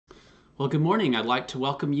Well, good morning. I'd like to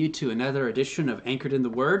welcome you to another edition of Anchored in the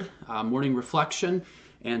Word, morning reflection.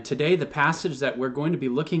 And today the passage that we're going to be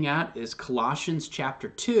looking at is Colossians chapter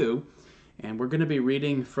 2. And we're going to be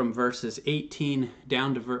reading from verses 18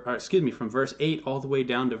 down to from verse 8 all the way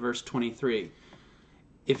down to verse 23.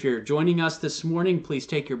 If you're joining us this morning, please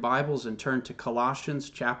take your Bibles and turn to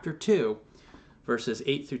Colossians chapter 2, verses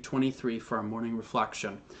 8 through 23 for our morning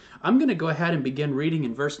reflection. I'm going to go ahead and begin reading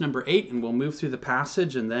in verse number 8, and we'll move through the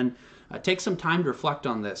passage and then take some time to reflect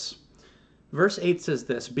on this. Verse 8 says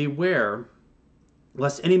this, "Beware,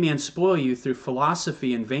 lest any man spoil you through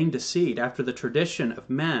philosophy and vain deceit, after the tradition of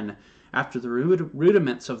men, after the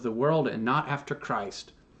rudiments of the world, and not after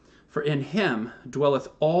Christ. For in him dwelleth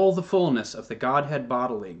all the fullness of the Godhead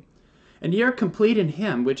bodily. And ye are complete in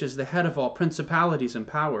him, which is the head of all principalities and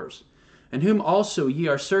powers, in whom also ye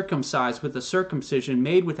are circumcised with a circumcision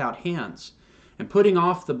made without hands, and putting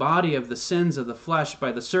off the body of the sins of the flesh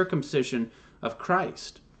by the circumcision of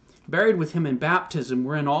Christ, buried with him in baptism,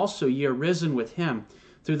 wherein also ye are risen with him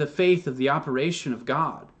through the faith of the operation of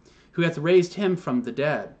God, who hath raised him from the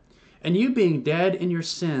dead. And you being dead in your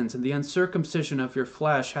sins and the uncircumcision of your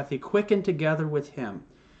flesh hath he quickened together with him,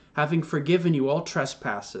 having forgiven you all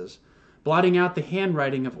trespasses, blotting out the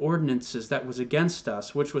handwriting of ordinances that was against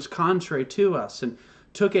us, which was contrary to us, and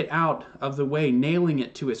took it out of the way, nailing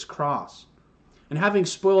it to his cross. And having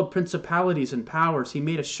spoiled principalities and powers, he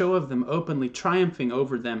made a show of them openly, triumphing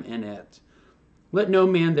over them in it. Let no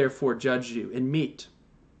man therefore judge you in meat,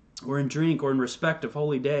 or in drink, or in respect of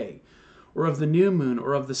holy day, or of the new moon,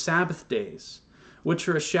 or of the Sabbath days, which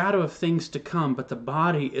are a shadow of things to come, but the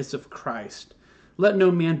body is of Christ. Let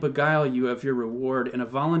no man beguile you of your reward in a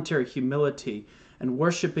voluntary humility and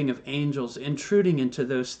worshipping of angels, intruding into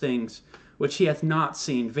those things which he hath not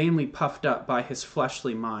seen, vainly puffed up by his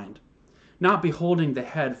fleshly mind, not beholding the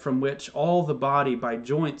head, from which all the body by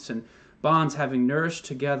joints and bonds having nourished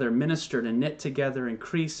together, ministered and knit together,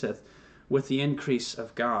 increaseth with the increase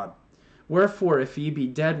of God. Wherefore, if ye be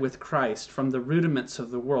dead with Christ from the rudiments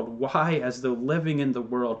of the world, why, as though living in the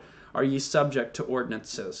world, are ye subject to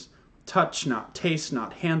ordinances? Touch not, taste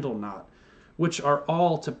not, handle not, which are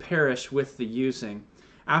all to perish with the using,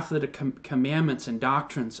 after the commandments and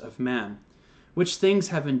doctrines of men, which things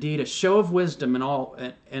have indeed a show of wisdom in all,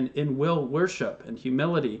 and in will worship and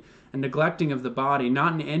humility, and neglecting of the body,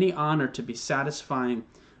 not in any honor to be satisfying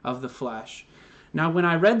of the flesh." Now, when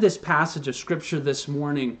I read this passage of Scripture this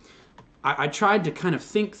morning, I tried to kind of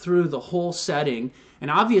think through the whole setting,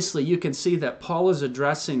 and obviously you can see that Paul is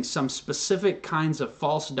addressing some specific kinds of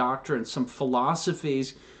false doctrine, some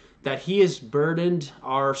philosophies that he is burdened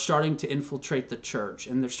are starting to infiltrate the church,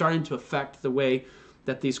 and they're starting to affect the way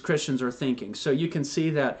that these Christians are thinking. So you can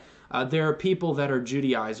see that there are people that are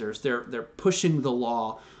Judaizers. They're pushing the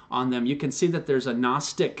law on them. You can see that there's a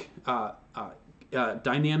Gnostic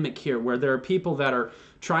dynamic here, where there are people that are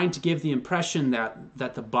trying to give the impression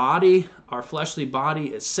that the body, our fleshly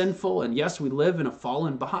body, is sinful. And yes, we live in a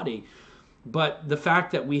fallen body, but the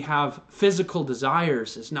fact that we have physical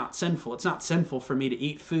desires is not sinful. It's not sinful for me to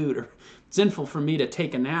eat food, or sinful for me to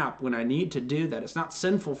take a nap when I need to do that. It's not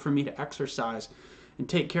sinful for me to exercise and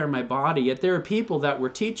take care of my body. Yet there are people that were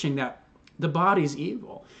teaching that the body's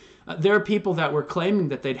evil. There are people that were claiming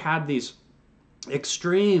that they'd had these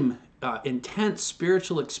extreme, intense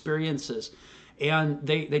spiritual experiences, and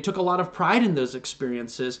they took a lot of pride in those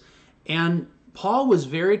experiences. And Paul was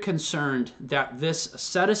very concerned that this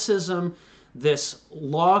asceticism, this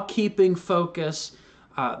law-keeping focus,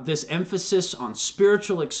 this emphasis on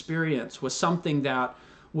spiritual experience was something that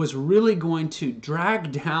was really going to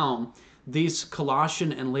drag down these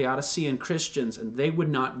Colossian and Laodicean Christians, and they would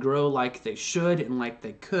not grow like they should and like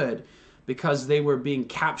they could, because they were being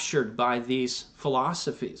captured by these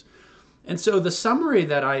philosophies. And so the summary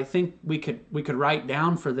that I think we could write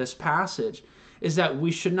down for this passage is that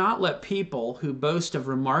we should not let people who boast of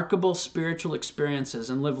remarkable spiritual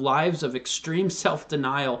experiences and live lives of extreme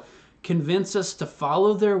self-denial convince us to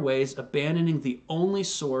follow their ways, abandoning the only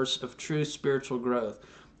source of true spiritual growth.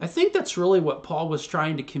 I think that's really what Paul was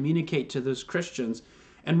trying to communicate to those Christians,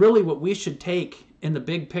 and really what we should take in the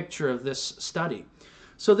big picture of this study.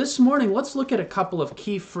 So this morning, let's look at a couple of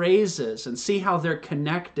key phrases and see how they're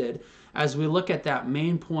connected as we look at that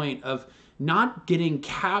main point of not getting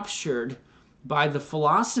captured by the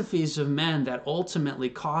philosophies of men that ultimately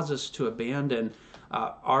cause us to abandon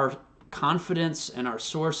our confidence and our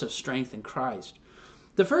source of strength in Christ.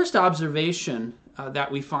 The first observation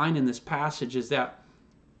that we find in this passage is that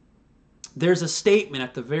there's a statement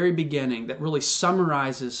at the very beginning that really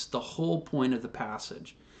summarizes the whole point of the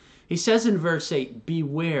passage. He says in verse 8,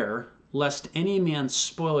 "Beware lest any man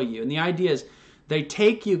spoil you." And the idea is They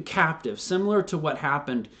take you captive, similar to what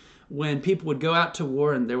happened when people would go out to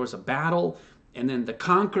war and there was a battle, and then the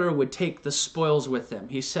conqueror would take the spoils with them.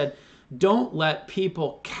 He said, don't let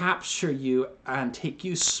people capture you and take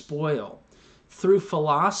you spoil through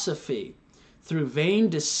philosophy, through vain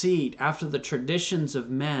deceit, after the traditions of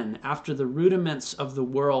men, after the rudiments of the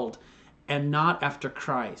world, and not after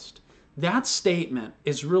Christ. That statement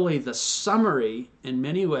is really the summary, in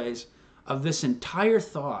many ways, of this entire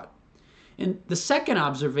thought. And the second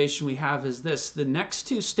observation we have is this: the next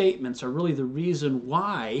two statements are really the reason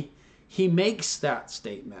why he makes that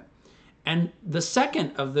statement. And the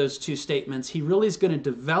second of those two statements, he really is going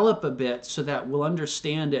to develop a bit so that we'll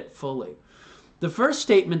understand it fully. The first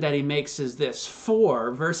statement that he makes is this: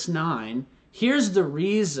 for, verse 9, here's the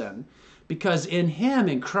reason, because in him,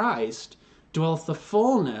 in Christ, dwelleth the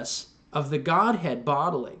fullness of the Godhead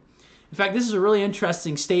bodily. In fact, this is a really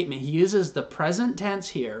interesting statement. He uses the present tense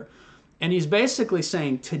here, and he's basically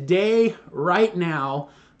saying today, right now,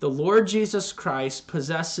 the Lord Jesus Christ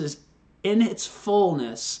possesses in its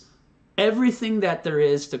fullness everything that there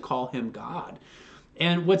is to call him God.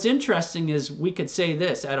 And what's interesting is we could say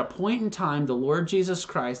this: at a point in time, the Lord Jesus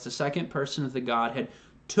Christ, the second person of the Godhead,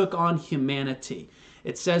 took on humanity.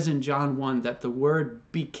 It says in John 1 that the Word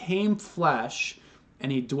became flesh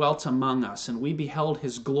and he dwelt among us, and we beheld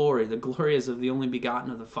his glory. The glory is of the only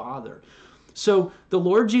begotten of the Father. So the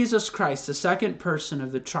Lord Jesus Christ, the second person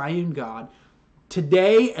of the triune God,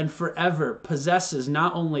 today and forever possesses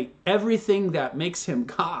not only everything that makes him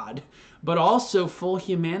God, but also full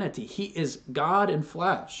humanity. He is God in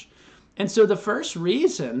flesh. And so the first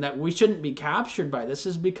reason that we shouldn't be captured by this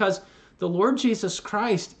is because the Lord Jesus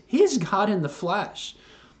Christ, he is God in the flesh.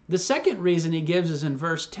 The second reason he gives is in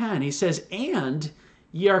verse 10. He says, and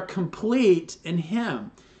ye are complete in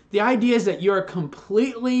him. The idea is that you are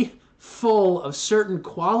completely full of certain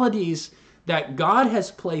qualities that God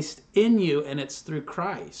has placed in you, and it's through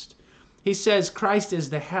Christ. He says Christ is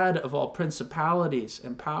the head of all principalities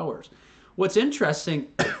and powers. What's interesting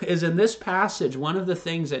is in this passage, one of the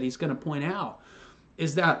things that he's going to point out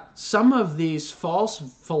is that some of these false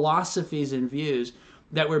philosophies and views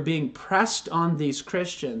that were being pressed on these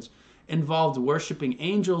Christians involved worshiping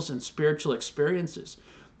angels and spiritual experiences.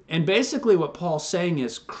 And basically what Paul's saying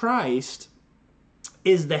is Christ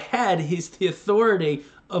is the head, he's the authority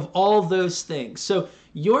of all those things. So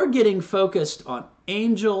you're getting focused on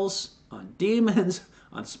angels, on demons,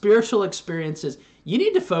 on spiritual experiences. You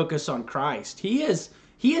need to focus on Christ. He is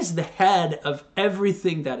the head of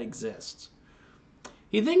everything that exists.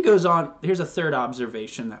 He then goes on, here's a third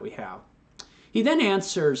observation that we have. He then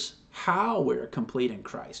answers how we're complete in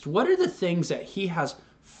Christ. What are the things that he has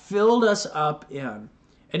filled us up in?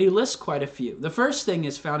 And he lists quite a few. The first thing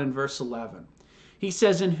is found in verse 11. He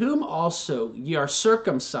says, in whom also ye are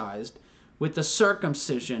circumcised with the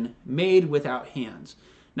circumcision made without hands.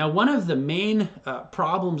 Now, one of the main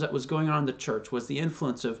problems that was going on in the church was the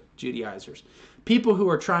influence of Judaizers. People who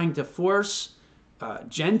were trying to force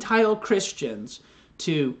Gentile Christians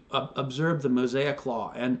to observe the Mosaic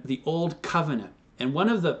Law and the Old Covenant. And one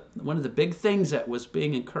of the big things that was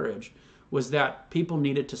being encouraged was that people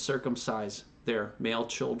needed to circumcise their male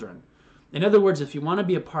children. In other words, if you want to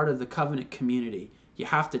be a part of the covenant community, you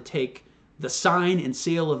have to take the sign and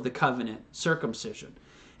seal of the covenant, circumcision.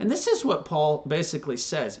 And this is what Paul basically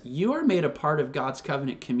says. You are made a part of God's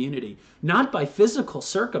covenant community, not by physical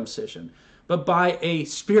circumcision, but by a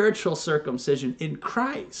spiritual circumcision in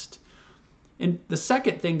Christ. And the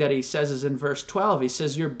second thing that he says is in verse 12. He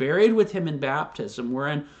says, you're buried with him in baptism,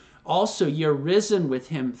 wherein also you're risen with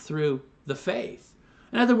him through the faith.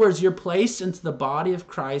 In other words, you're placed into the body of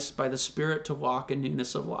Christ by the Spirit to walk in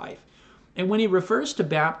newness of life. And when he refers to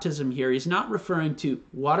baptism here, he's not referring to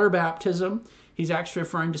water baptism. He's actually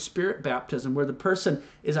referring to spirit baptism, where the person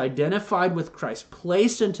is identified with Christ,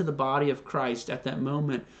 placed into the body of Christ at that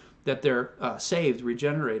moment that they're saved,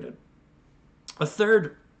 regenerated. A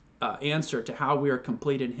third answer to how we are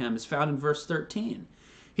complete in him is found in verse 13.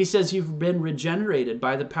 He says, you've been regenerated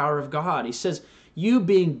by the power of God. He says, you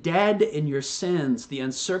being dead in your sins, the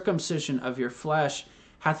uncircumcision of your flesh,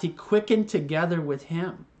 hath he quickened together with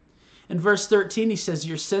him. In verse 13, he says,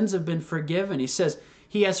 your sins have been forgiven. He says,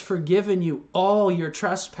 he has forgiven you all your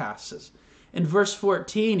trespasses. In verse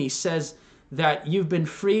 14, he says that you've been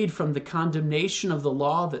freed from the condemnation of the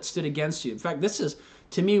law that stood against you. In fact, this is,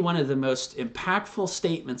 to me, one of the most impactful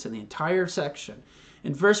statements in the entire section.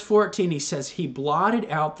 In verse 14, he says, he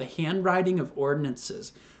blotted out the handwriting of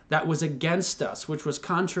ordinances that was against us, which was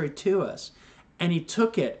contrary to us. And he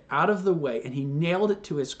took it out of the way and he nailed it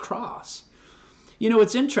to his cross. You know,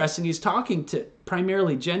 it's interesting. He's talking to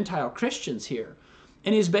primarily Gentile Christians here.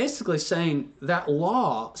 And he's basically saying that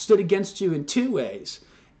law stood against you in two ways.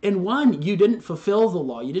 In one, you didn't fulfill the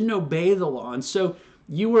law. You didn't obey the law. And so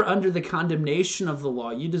you were under the condemnation of the law.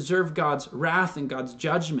 You deserve God's wrath and God's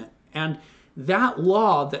judgment. And that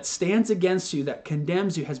law that stands against you, that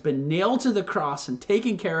condemns you, has been nailed to the cross and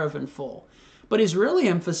taken care of in full. But he's really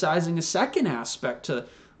emphasizing a second aspect to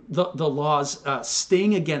the law's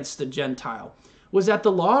sting against the Gentile, was that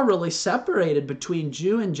the law really separated between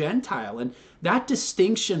Jew and Gentile. And that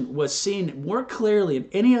distinction was seen more clearly in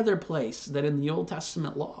any other place than in the Old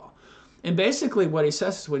Testament law. And basically what he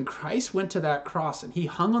says is when Christ went to that cross and he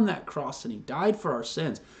hung on that cross and he died for our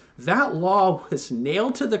sins, that law was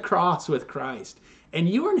nailed to the cross with Christ. And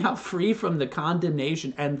you are now free from the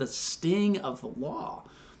condemnation and the sting of the law.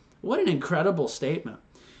 What an incredible statement.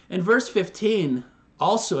 In verse 15,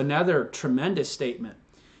 also another tremendous statement.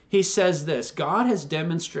 He says this: God has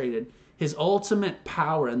demonstrated his ultimate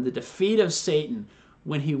power in the defeat of Satan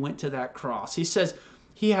when he went to that cross. He says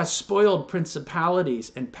he has spoiled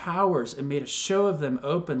principalities and powers and made a show of them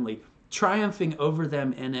openly, triumphing over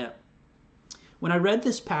them in it. When I read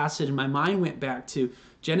this passage, my mind went back to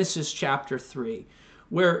Genesis chapter 3,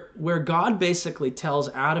 where God basically tells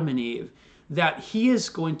Adam and Eve that he is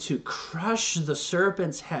going to crush the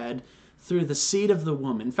serpent's head through the seed of the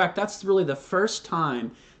woman. In fact, that's really the first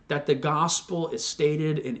time that the gospel is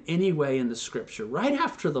stated in any way in the scripture. Right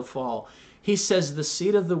after the fall, he says the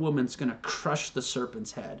seed of the woman is going to crush the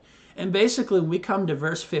serpent's head. And basically, when we come to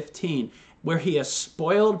verse 15, where he has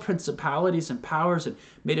spoiled principalities and powers and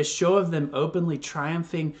made a show of them openly,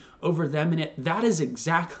 triumphing over them in it, that is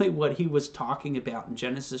exactly what he was talking about in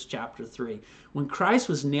Genesis chapter 3. When Christ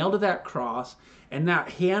was nailed to that cross, and that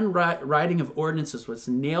handwriting of ordinances was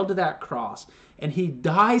nailed to that cross, and he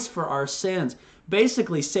dies for our sins,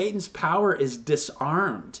 basically Satan's power is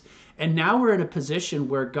disarmed. And now we're in a position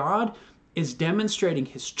where God is demonstrating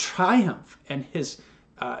his triumph and his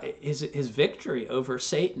victory over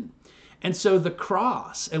Satan. And so the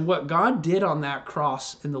cross and what God did on that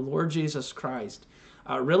cross in the Lord Jesus Christ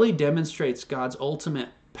really demonstrates God's ultimate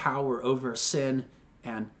power over sin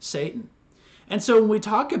and Satan. And so when we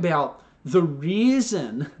talk about the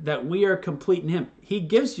reason that we are complete in him, he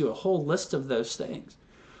gives you a whole list of those things.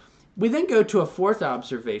 We then go to a fourth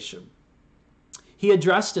observation. He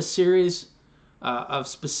addressed a series of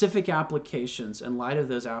specific applications in light of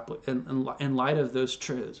those in light of those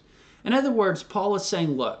truths. In other words, Paul is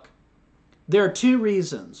saying, look, there are two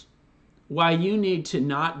reasons why you need to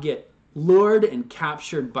not get lured and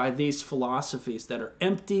captured by these philosophies that are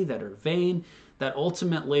empty, that are vain, that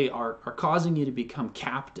ultimately are causing you to become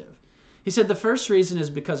captive. He said the first reason is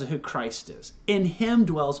because of who Christ is. In him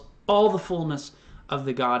dwells all the fullness of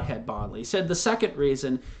the Godhead bodily. He said the second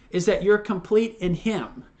reason is that you're complete in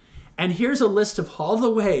him. And here's a list of all the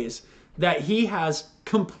ways that he has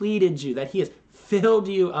completed you, that he has filled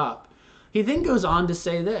you up. He then goes on to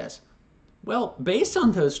say this: well, based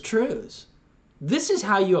on those truths, this is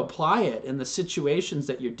how you apply it in the situations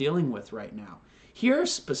that you're dealing with right now. Here are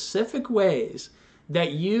specific ways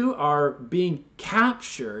that you are being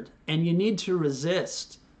captured and you need to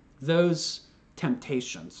resist those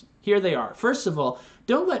temptations. Here they are. First of all,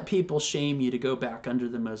 don't let people shame you to go back under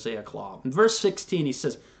the Mosaic law. In verse 16, he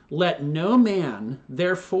says, let no man,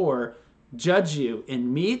 therefore, judge you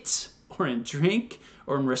in meat or in drink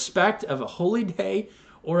or in respect of a holy day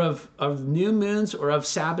or of new moons or of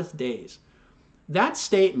Sabbath days. That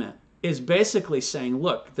statement is basically saying,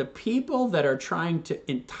 look, the people that are trying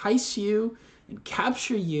to entice you and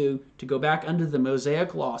capture you to go back under the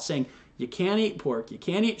Mosaic law, saying you can't eat pork, you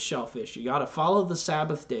can't eat shellfish, you got to follow the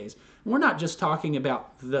Sabbath days. We're not just talking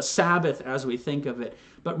about the Sabbath as we think of it,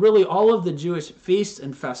 but really all of the Jewish feasts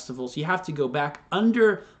and festivals. You have to go back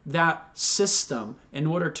under that system in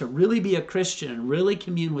order to really be a Christian and really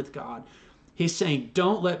commune with God. He's saying,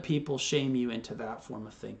 don't let people shame you into that form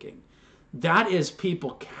of thinking. That is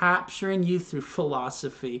people capturing you through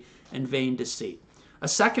philosophy and vain deceit. A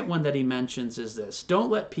second one that he mentions is this: don't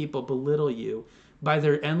let people belittle you by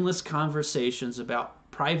their endless conversations about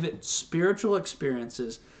private spiritual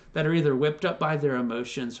experiences that are either whipped up by their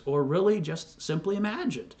emotions or really just simply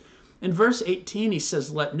imagined. In verse 18, he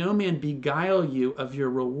says, let no man beguile you of your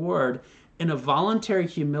reward in a voluntary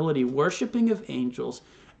humility, worshiping of angels.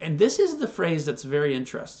 And this is the phrase that's very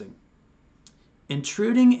interesting: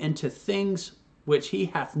 intruding into things which he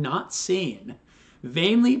hath not seen,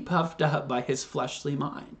 vainly puffed up by his fleshly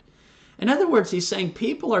mind. In other words, he's saying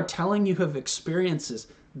people are telling you of experiences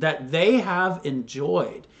that they have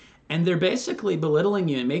enjoyed, and they're basically belittling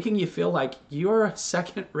you and making you feel like you're a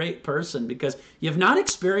second-rate person because you've not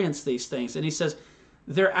experienced these things. And he says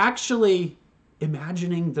they're actually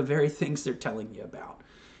imagining the very things they're telling you about.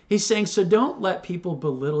 He's saying, so don't let people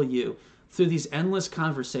belittle you through these endless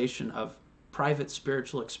conversation of private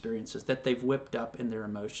spiritual experiences that they've whipped up in their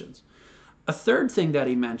emotions. A third thing that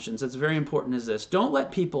he mentions that's very important is this: don't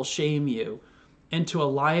let people shame you into a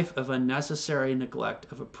life of unnecessary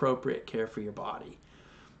neglect of appropriate care for your body.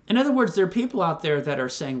 In other words, there are people out there that are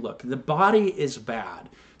saying, look, the body is bad,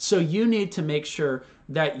 so you need to make sure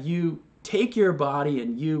that you take your body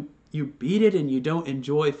and you beat it and you don't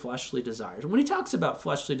enjoy fleshly desires. When he talks about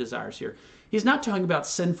fleshly desires here, he's not talking about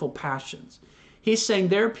sinful passions. He's saying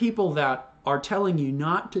there are people that are telling you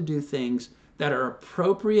not to do things that are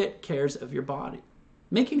appropriate cares of your body.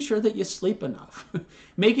 Making sure that you sleep enough,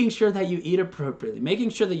 making sure that you eat appropriately, making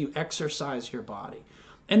sure that you exercise your body.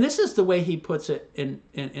 And this is the way he puts it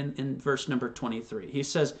in verse number 23. He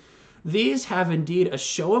says, these have indeed a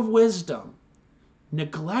show of wisdom,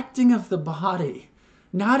 neglecting of the body,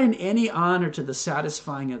 not in any honor to the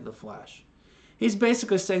satisfying of the flesh. He's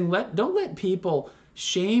basically saying, don't let people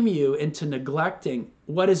shame you into neglecting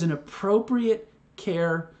what is an appropriate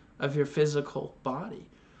care of your physical body.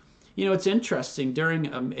 You know, it's interesting, during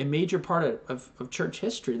a major part of church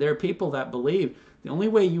history, there are people that believe the only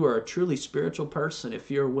way you are a truly spiritual person if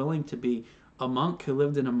you're willing to be a monk who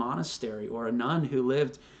lived in a monastery or a nun who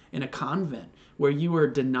lived in a convent, where you were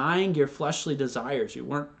denying your fleshly desires. You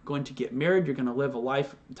weren't going to get married. You're going to live a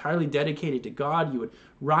life entirely dedicated to God. You would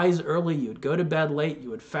rise early. You would go to bed late.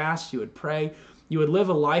 You would fast. You would pray. You would live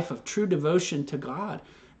a life of true devotion to God.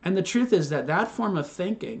 And the truth is that that form of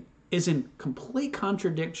thinking is in complete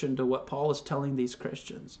contradiction to what Paul is telling these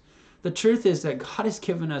Christians. The truth is that God has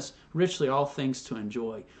given us richly all things to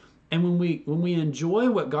enjoy. And when we enjoy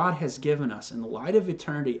what God has given us in the light of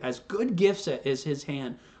eternity as good gifts as his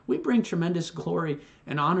hand, we bring tremendous glory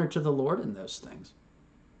and honor to the Lord in those things.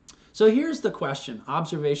 So here's the question,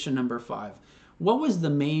 observation number 5. What was the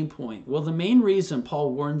main point? Well, the main reason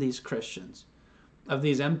Paul warned these Christians of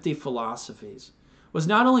these empty philosophies was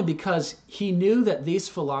not only because he knew that these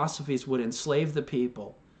philosophies would enslave the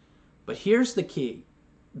people, but here's the key: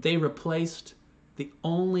 they replaced the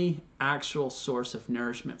only actual source of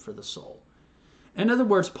nourishment for the soul. In other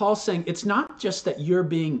words, Paul's saying it's not just that you're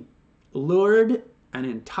being lured and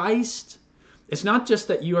enticed. It's not just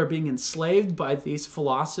that you are being enslaved by these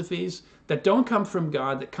philosophies that don't come from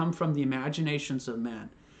God, that come from the imaginations of men.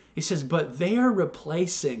 He says, but they are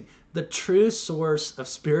replacing the true source of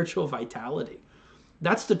spiritual vitality.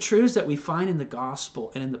 That's the truths that we find in the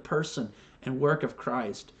gospel and in the person and work of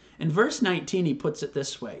Christ. In verse 19, he puts it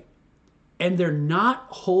this way: and they're not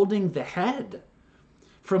holding the head,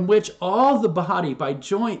 from which all the body by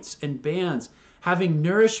joints and bands, having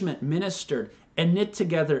nourishment ministered and knit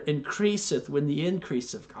together, increaseth with the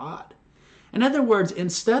increase of God. In other words,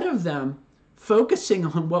 instead of them focusing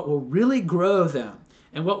on what will really grow them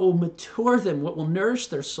and what will mature them, what will nourish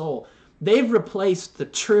their soul, they've replaced the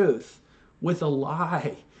truth with a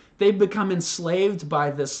lie. They've become enslaved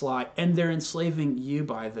by this lie, and they're enslaving you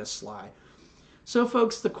by this lie. So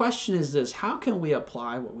folks, the question is this: how can we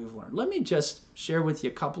apply what we've learned? Let me just share with you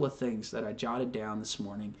a couple of things that I jotted down this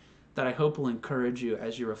morning that I hope will encourage you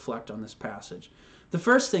as you reflect on this passage. The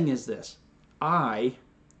first thing is this: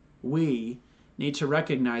 we need to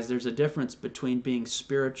recognize there's a difference between being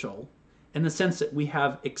spiritual in the sense that we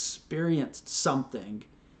have experienced something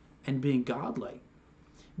and being godly.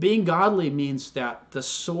 Being godly means that the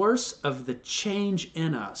source of the change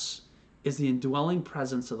in us is the indwelling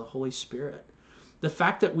presence of the Holy Spirit. The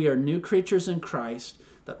fact that we are new creatures in Christ,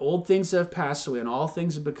 that old things have passed away and all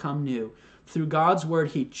things have become new. Through God's word,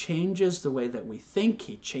 he changes the way that we think.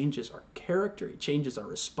 He changes our character. He changes our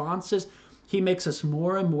responses. He makes us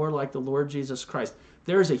more and more like the Lord Jesus Christ.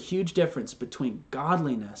 There is a huge difference between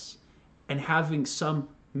godliness and having some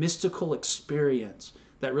mystical experience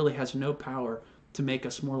that really has no power to make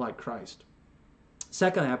us more like Christ.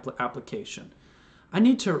 Second application: I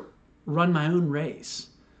need to run my own race,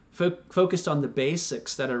 focused on the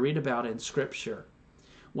basics that I read about in Scripture.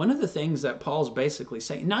 One of the things that Paul's basically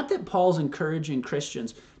saying, not that Paul's encouraging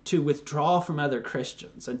Christians to withdraw from other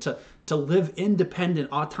Christians and to live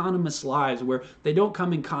independent, autonomous lives where they don't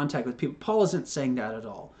come in contact with people. Paul isn't saying that at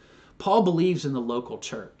all. Paul believes in the local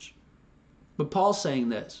church. But Paul's saying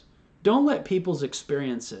this: don't let people's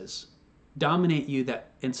experiences dominate you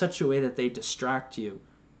that in such a way that they distract you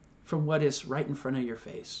from what is right in front of your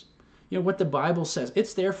face. You know, what the Bible says,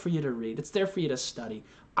 it's there for you to read. It's there for you to study.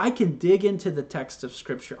 I can dig into the text of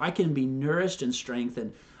Scripture. I can be nourished and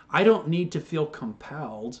strengthened. I don't need to feel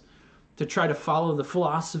compelled to try to follow the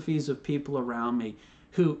philosophies of people around me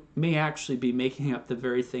who may actually be making up the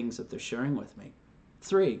very things that they're sharing with me.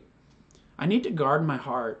 3, I need to guard my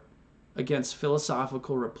heart against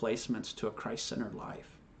philosophical replacements to a Christ-centered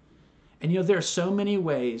life. And there are so many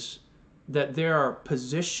ways that there are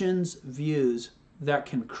positions, views that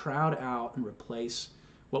can crowd out and replace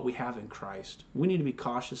what we have in Christ. We need to be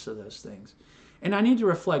cautious of those things. And I need to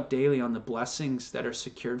reflect daily on the blessings that are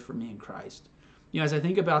secured for me in Christ. As I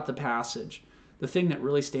think about the passage, the thing that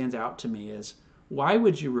really stands out to me is, why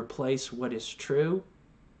would you replace what is true,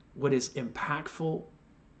 what is impactful,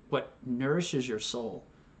 what nourishes your soul,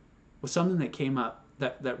 with something that came up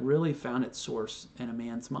that really found its source in a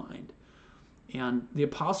man's mind? And the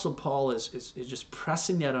Apostle Paul is just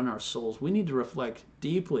pressing that on our souls. We need to reflect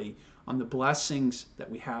deeply on the blessings that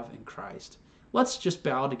we have in Christ. Let's just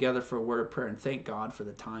bow together for a word of prayer and thank God for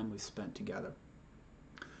the time we've spent together.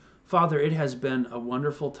 Father, it has been a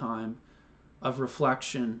wonderful time of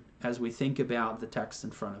reflection as we think about the text in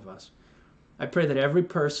front of us. I pray that every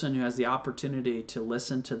person who has the opportunity to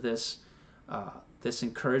listen to this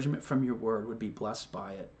encouragement from your word would be blessed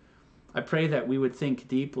by it. I pray that we would think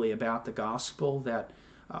deeply about the gospel, that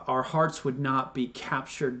our hearts would not be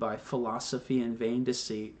captured by philosophy and vain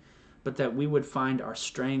deceit, but that we would find our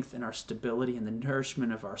strength and our stability in the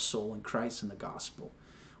nourishment of our soul in Christ and the gospel.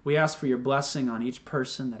 We ask for your blessing on each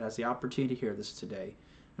person that has the opportunity to hear this today,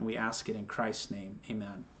 and we ask it in Christ's name.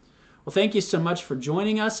 Amen. Well, thank you so much for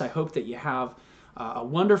joining us. I hope that you have a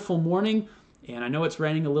wonderful morning, and I know it's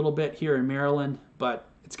raining a little bit here in Maryland, but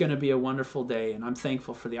it's going to be a wonderful day, and I'm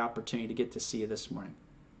thankful for the opportunity to get to see you this morning.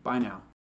 Bye now.